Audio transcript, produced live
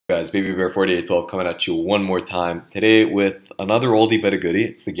Guys, Baby Bear 4812 coming at you one more time today with another oldie but a goodie.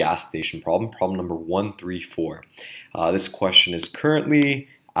 It's the gas station problem number 134. This question is currently,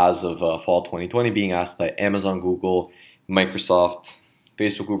 as of fall 2020, being asked by Amazon, Google, Microsoft,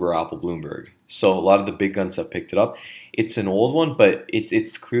 Facebook, Uber, Apple, Bloomberg. So a lot of the big guns have picked it up. It's an old one, but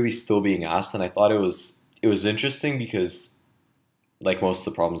it's clearly still being asked, and I thought it was interesting because, like most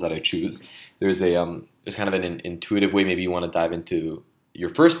of the problems that I choose, there's kind of an intuitive way maybe you want to dive into your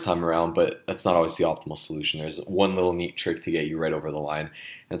first time around, but that's not always the optimal solution. There's one little neat trick to get you right over the line,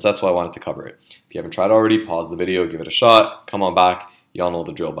 and so that's why I wanted to cover it. If you haven't tried already, pause the video, give it a shot, come on back. Y'all know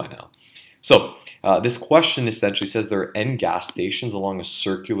the drill by now. So this question essentially says there are n gas stations along a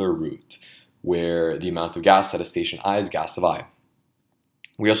circular route where the amount of gas at a station I is gas of I.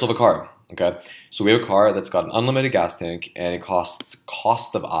 We also have a car, okay? So we have a car that's got an unlimited gas tank, and it costs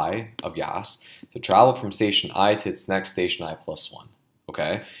cost of I of gas to travel from station I to its next station I plus 1.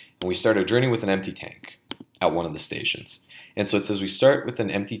 Okay, and we start our journey with an empty tank at one of the stations. And so it says we start with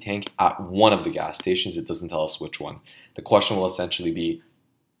an empty tank at one of the gas stations. It doesn't tell us which one. The question will essentially be,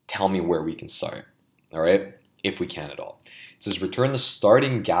 tell me where we can start, all right, if we can at all. It says return the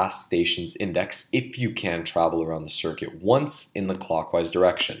starting gas station's index if you can travel around the circuit once in the clockwise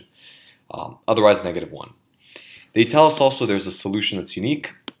direction, otherwise -1. They tell us also there's a solution that's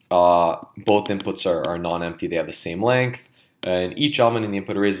unique. Both inputs are non-empty. They have the same length. And each element in the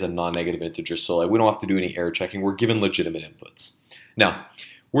input array is a non-negative integer, so we don't have to do any error checking. We're given legitimate inputs. Now,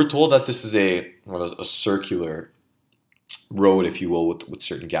 we're told that this is a circular road, if you will, with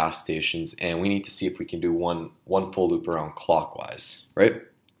certain gas stations, and we need to see if we can do one full loop around clockwise, right?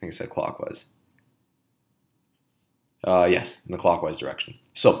 I think I said clockwise. Yes, in the clockwise direction.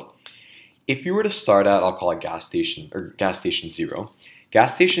 So, if you were to start at, I'll call it gas station 0.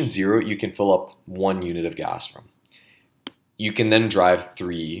 Gas station 0, you can fill up 1 unit of gas from. You can then drive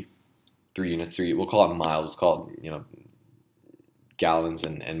three units, we'll call it miles. It's called, gallons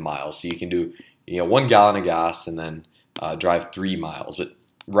and miles. So you can do, 1 gallon of gas and then drive 3 miles. But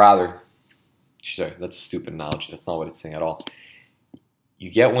rather, sorry, that's a stupid analogy. That's not what it's saying at all. You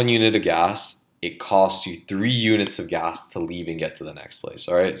get 1 unit of gas. It costs you 3 units of gas to leave and get to the next place.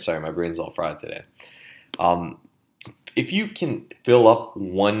 All right. Sorry, my brain's all fried today. If you can fill up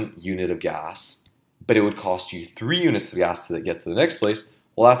 1 unit of gas, but it would cost you 3 units of gas to get to the next place,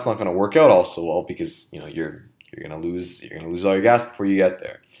 well, that's not going to work out all so well because you're going to lose all your gas before you get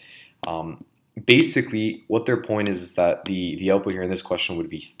there. Basically, what their point is that the output here in this question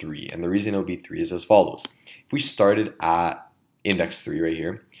would be 3, and the reason it would be 3 is as follows. If we started at index 3 right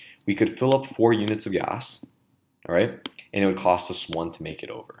here, we could fill up 4 units of gas, all right, and it would cost us 1 to make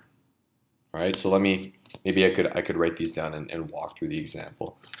it over. All right, so maybe I could write these down and walk through the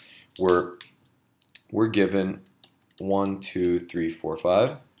example. We're given 1, 2, 3, 4,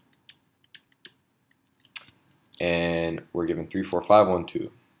 5, and we're given 3, 4, 5, 1,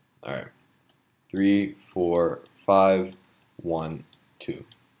 2. All right, 3, 4, 5, 1, 2.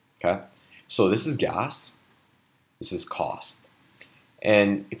 Okay, so this is gas, this is cost,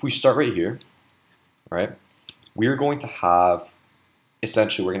 and if we start right here, right, we're going to have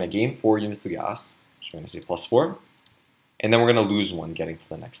essentially we're going to gain 4 units of gas. So we're going to say plus 4, and then we're going to lose 1 getting to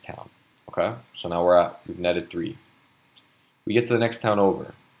the next town. Okay, so now we've netted 3. We get to the next town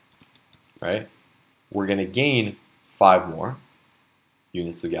over, right? We're going to gain 5 more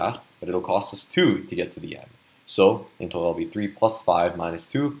units of gas, but it'll cost us 2 to get to the end. So in total, it'll be 3 plus 5 minus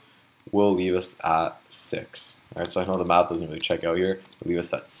 2 will leave us at 6. All right, so I know the math doesn't really check out here. It'll leave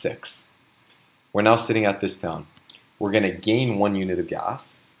us at 6. We're now sitting at this town. We're going to gain 1 unit of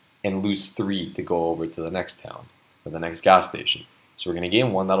gas and lose 3 to go over to the next town or the next gas station. So we're going to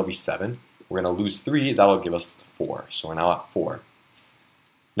gain 1, that'll be 7. We're going to lose 3, that'll give us 4. So we're now at 4.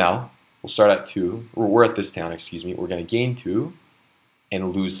 Now, we'll start at 2. We're at this town, excuse me. We're going to gain 2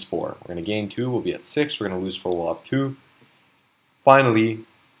 and lose 4. We're going to gain 2, we'll be at 6. We're going to lose 4, we'll have 2. Finally,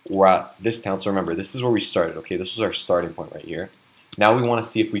 we're at this town. So remember, this is where we started, okay? This was our starting point right here. Now we want to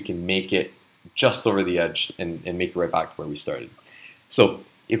see if we can make it just over the edge and make it right back to where we started. So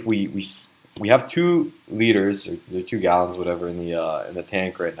if we have 2 liters or 2 gallons, whatever, in the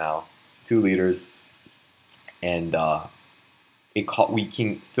tank right now, 2 liters, and we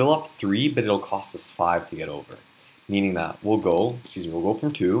can fill up 3, but it'll cost us 5 to get over. Meaning that we'll go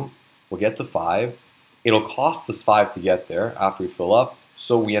from 2, we'll get to 5. It'll cost us 5 to get there after we fill up,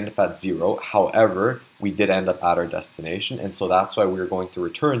 so we end up at 0. However, we did end up at our destination, and so that's why we're going to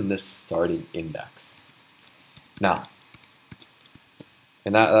return this starting index. Now,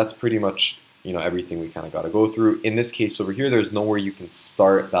 and that's pretty much everything we kind of got to go through. In this case over here, there's nowhere you can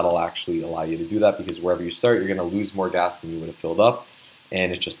start that'll actually allow you to do that, because wherever you start, you're going to lose more gas than you would have filled up.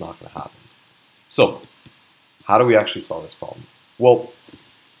 and it's just not going to happen. So how do we actually solve this problem? Well,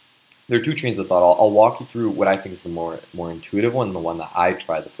 there are two trains of thought. I'll walk you through what I think is the more intuitive one, the one that I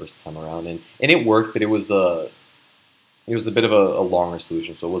tried the first time around, and it worked, but it was a bit of a longer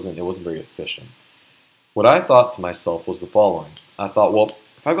solution, so it wasn't very efficient. What I thought to myself was the following. I thought, well,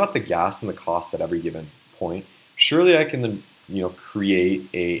 if I've got the gas and the cost at every given point, surely I can create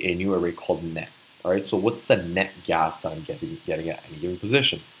a new array called net. All right, so what's the net gas that I'm getting at any given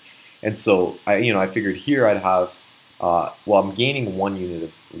position? And so I figured here I'd have, well, I'm gaining 1 unit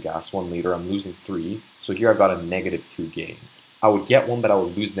of gas, 1 liter. I'm losing 3. So here I've got a -2 gain. I would get 1, but I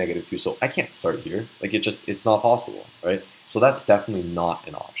would lose -2. So I can't start here. Like it's not possible, right? So that's definitely not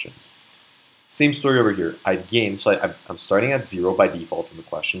an option. Same story over here. I'd gain, so I'm starting at 0 by default in the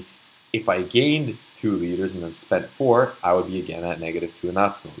question. If I gained 2 liters and then spent 4, I would be again at -2, and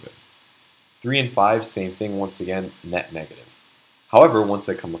that's no good. 3 and 5, same thing. Once again, net negative. However, once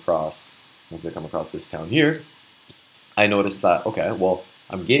I come across this town here, I noticed that, okay, well,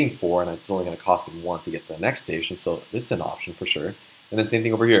 I'm gaining 4, and it's only going to cost me 1 to get to the next station, so this is an option for sure. And then same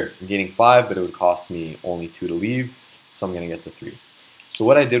thing over here. I'm gaining 5, but it would cost me only 2 to leave, so I'm going to get to 3. So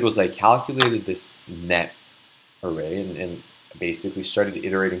what I did was I calculated this net array and basically started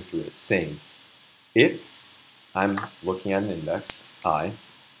iterating through it, saying, if I'm looking at an index, I'm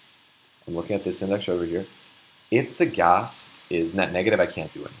looking at this index over here, if the gas is net negative, I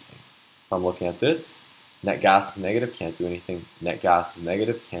can't do anything. If I'm looking at this, net gas is negative, can't do anything. Net gas is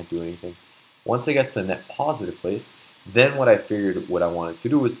negative, can't do anything. Once I get to the net positive place, then what I figured what I wanted to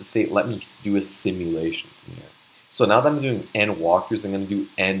do was to say, let me do a simulation from here. So now that I'm doing n walkthroughs, I'm going to do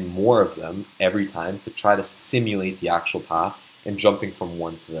n more of them every time to try to simulate the actual path and jumping from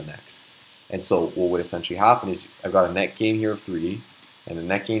one to the next. And so what would essentially happen is I've got a net gain here of 3 and a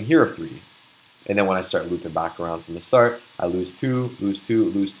net gain here of 3. And then when I start looping back around from the start, I lose 2, lose 2,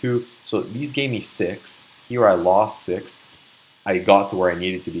 lose 2. So these gave me 6. Here I lost 6. I got to where I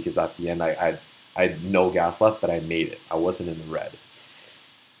needed to because at the end I had no gas left, but I made it. I wasn't in the red.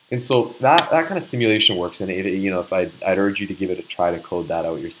 And so that kind of simulation works, and if I'd urge you to give it a try to code that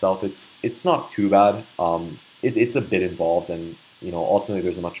out yourself. It's not too bad. It's a bit involved, and ultimately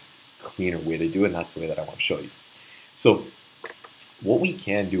there's a much cleaner way to do it, and that's the way that I want to show you. So what we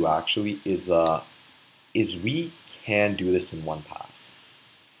can do actually is we can do this in one pass.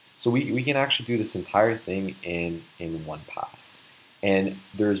 So we can actually do this entire thing in one pass. And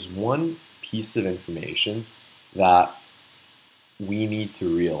there's one piece of information that we need to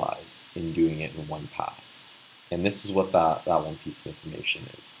realize in doing it in one pass. And this is what that one piece of information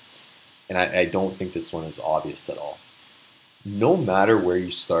is. And I don't think this one is obvious at all. No matter where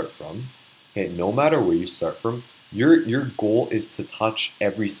you start from, okay, no matter where you start from, your goal is to touch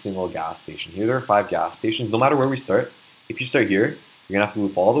every single gas station. Here there are 5 gas stations. No matter where we start, if you start here, you're going to have to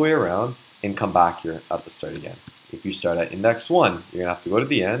loop all the way around and come back here at the start again. If you start at index 1, you're going to have to go to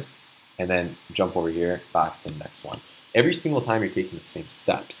the end and then jump over here back to the next one. Every single time you're taking the same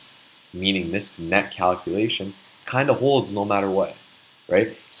steps, meaning this net calculation kind of holds no matter what,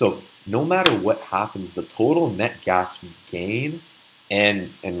 right? So no matter what happens, the total net gas we gain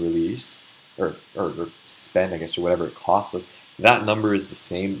and release, or spend, I guess, or whatever it costs us, that number is the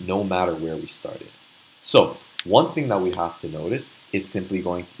same no matter where we started. So one thing that we have to notice is simply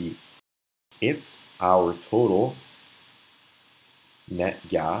going to be if our total net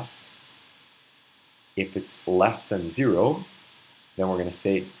gas, if it's less than 0, then we're going to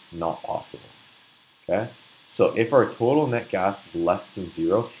say not possible. Okay? So if our total net gas is less than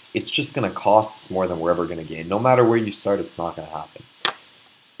 0, it's just going to cost us more than we're ever going to gain. No matter where you start, it's not going to happen.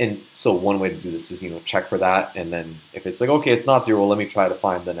 And so one way to do this is, check for that. And then if it's like, okay, it's not 0, well, let me try to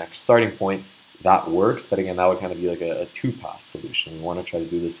find the next starting point. That works. But again, that would kind of be like a 2-pass solution. We want to try to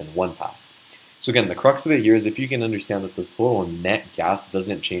do this in 1 pass. So again, the crux of it here is if you can understand that the total net gas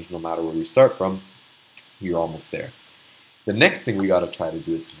doesn't change no matter where we start from, you're almost there. The next thing we got to try to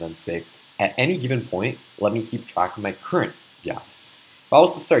do is to then say, at any given point, let me keep track of my current gas. If I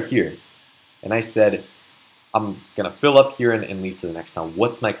was to start here, and I said, I'm going to fill up here and leave to the next town,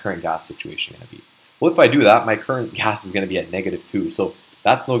 what's my current gas situation going to be? Well, if I do that, my current gas is going to be at -2, so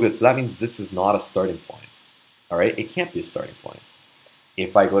that's no good. So that means this is not a starting point. All right, it can't be a starting point.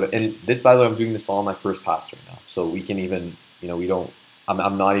 If I go to, and this, by the way, I'm doing this all on my first pass right now, so we can even,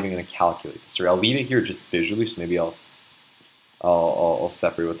 I'm not even going to calculate this. Or I'll leave it here just visually, so maybe I'll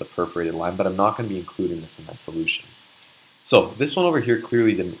separate with the perforated line, but I'm not going to be including this in my solution. So this one over here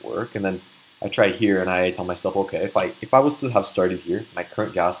clearly didn't work, and then I try here, and I tell myself, okay, if I was to have started here, my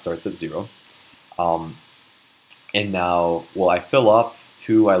current gas starts at 0, and now, well, I fill up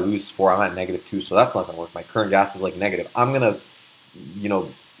 2, I lose 4, I'm at -2, so that's not going to work. My current gas is like negative. I'm going to you know,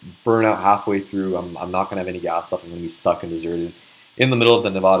 burn out halfway through. I'm not gonna have any gas left. I'm gonna be stuck and deserted in the middle of the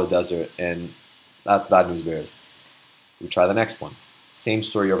Nevada desert, and that's bad news bears. We try the next one. Same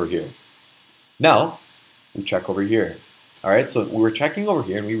story over here. Now we check over here. All right, so we were checking over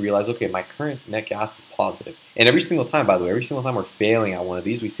here and we realize, okay, my current net gas is positive. And every single time, by the way, every single time we're failing at one of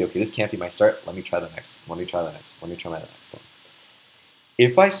these, we see, okay, this can't be my start. Let me try the next one. Let me try the next one. Let me try the next one.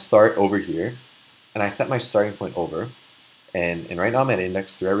 If I start over here and I set my starting point over, and right now I'm at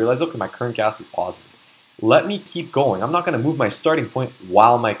index 3, I realize, okay, my current gas is positive. Let me keep going. I'm not going to move my starting point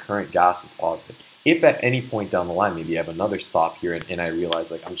while my current gas is positive. If at any point down the line, maybe I have another stop here and I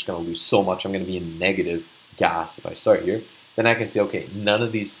realize like I'm just going to lose so much, I'm going to be in negative gas if I start here, then I can say, okay, none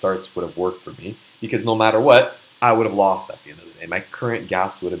of these starts would have worked for me because no matter what, I would have lost at the end of the day. My current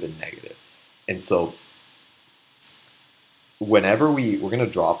gas would have been negative. And so whenever we're going to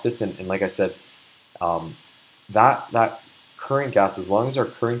drop this, and like I said, that current gas, as long as our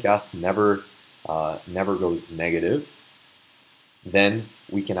current gas never goes negative, then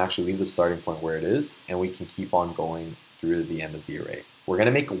we can actually leave the starting point where it is and we can keep on going through the end of the array. We're going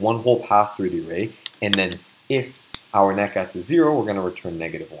to make one whole pass through the array, and then if our net gas is 0, we're going to return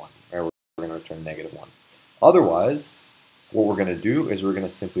 -1, or we're going to return -1. Otherwise, what we're going to do is we're going to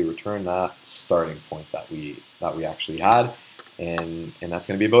simply return that starting point that we actually had, and that's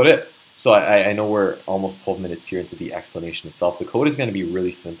going to be about it. So I know we're almost 12 minutes here into the explanation itself. The code is going to be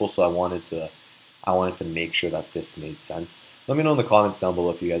really simple, so I wanted to make sure that this made sense. Let me know in the comments down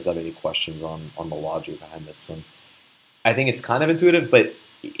below if you guys have any questions on the logic behind this one. I think it's kind of intuitive, but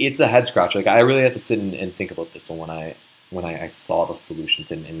it's a head scratch. Like I really had to sit and think about this one when I saw the solution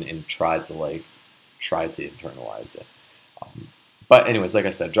and tried to internalize it. But anyways, like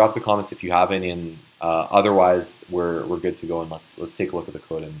I said, drop the comments if you have any, and otherwise we're good to go. And let's take a look at the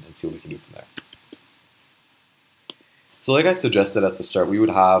code and see what we can do from there. So like I suggested at the start, we'd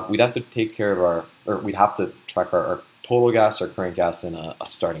have to take care of we'd have to track our total gas, our current gas in a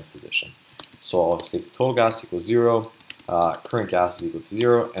starting position. So I'll say total gas equals 0, current gas is equal to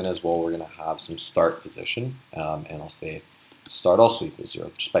 0, and as well we're going to have some start position, and I'll say start also equals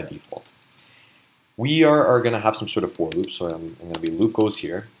 0, just by default. We are going to have some sort of for loop, so I'm going to be loop goes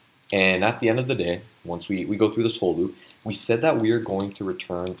here, and at the end of the day, once we go through this whole loop, we said that we are going to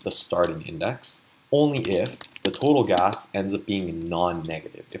return the starting index only if the total gas ends up being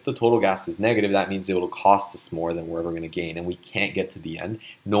non-negative. If the total gas is negative, that means it will cost us more than we're ever going to gain, and we can't get to the end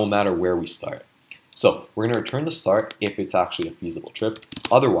no matter where we start. So we're going to return the start if it's actually a feasible trip.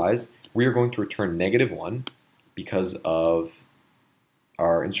 Otherwise, we are going to return -1 because of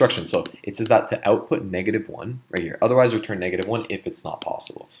our instruction. So it says that to output -1 right here. Otherwise, return -1 if it's not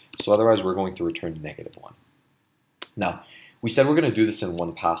possible. So otherwise, we're going to return -1. Now, we said we're going to do this in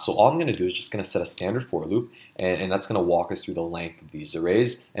one pass, so all I'm going to do is just going to set a standard for loop, and that's going to walk us through the length of these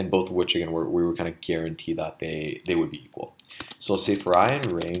arrays, and both of which, again, we were kind of guarantee that they would be equal. So let's say for I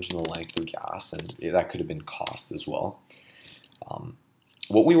in range and the length of gas, and that could have been cost as well.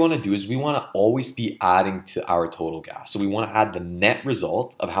 What we want to do is we want to always be adding to our total gas. So we want to add the net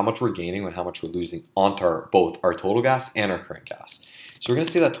result of how much we're gaining and how much we're losing onto both our total gas and our current gas. So we're going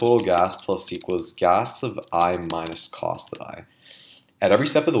to say that total gas plus equals gas of I minus cost of I. At every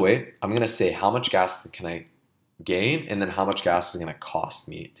step of the way, I'm going to say how much gas can I gain and then how much gas is going to cost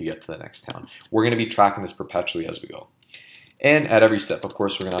me to get to the next town. We're going to be tracking this perpetually as we go. And at every step, of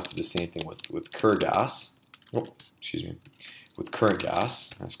course, we're going to have to do the same thing with current gas. Oh, excuse me. With current gas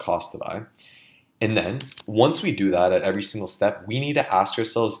as cost of I. And then once we do that at every single step, we need to ask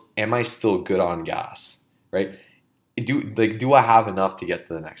ourselves, am I still good on gas, right? Do I have enough to get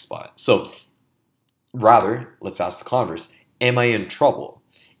to the next spot? So rather, let's ask the converse. Am I in trouble?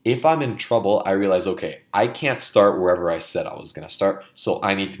 If I'm in trouble, I realize, okay, I can't start wherever I said I was going to start, so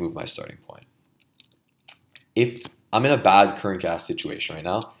I need to move my starting point. If I'm in a bad current gas situation right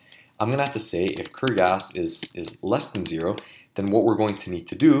now, I'm going to have to say if current gas is less than 0, then what we're going to need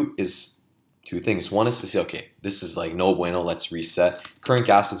to do is two things. One is to say, okay, this is like no bueno, let's reset. Current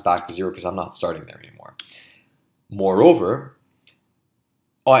gas is back to 0 because I'm not starting there anymore. Moreover,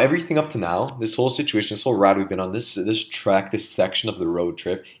 everything up to now, this whole situation, this whole ride we've been on, this track, this section of the road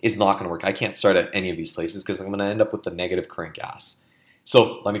trip is not going to work. I can't start at any of these places because I'm going to end up with the negative current gas.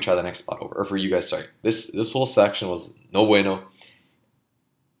 So let me try the next spot over. Or for you guys, sorry. This whole section was no bueno.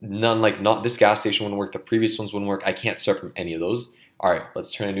 This gas station wouldn't work. The previous ones wouldn't work. I can't start from any of those. All right,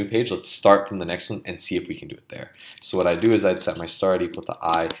 let's turn a new page. Let's start from the next one and see if we can do it there. So what I do is I'd set my start equal to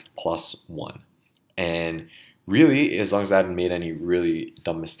I plus 1. And really, as long as I haven't made any really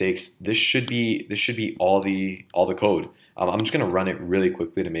dumb mistakes, this should be all the code. I'm just gonna run it really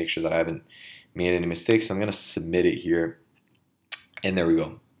quickly to make sure that I haven't made any mistakes. I'm gonna submit it here, And there we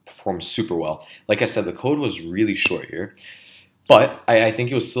go. Performed super well. Like I said, the code was really short here. But I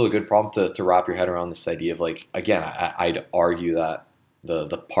think it was still a good problem to wrap your head around this idea of like, again, I'd argue that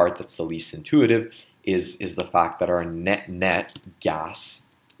the part that's the least intuitive is the fact that our net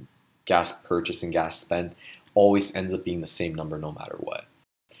gas purchase and gas spend always ends up being the same number no matter what.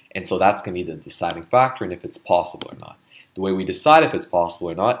 And so that's going to be the deciding factor in if it's possible or not. The way we decide if it's possible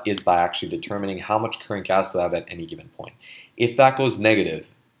or not is by actually determining how much current gas do I have at any given point. If that goes negative,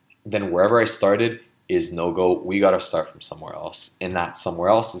 then wherever I started is no go. We got to start from somewhere else, and that somewhere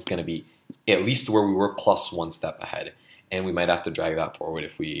else is going to be at least where we were plus one step ahead, and we might have to drag that forward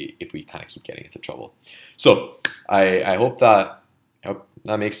if we kind of keep getting into trouble. So I hope that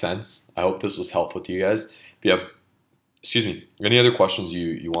makes sense. I hope this was helpful to you guys. If you have, excuse me, any other questions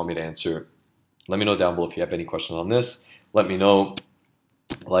you want me to answer, let me know down below. If you have any questions on this, let me know.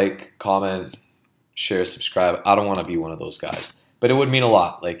 Like, comment, share, subscribe. I don't want to be one of those guys, but it would mean a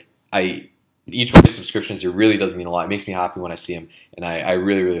lot. Like each one of these subscriptions, it really does mean a lot. It makes me happy when I see them, and I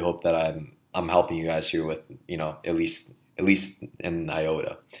really hope that I'm helping you guys here with, you know, at least an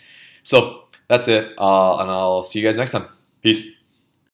iota. So that's it, and I'll see you guys next time. Peace.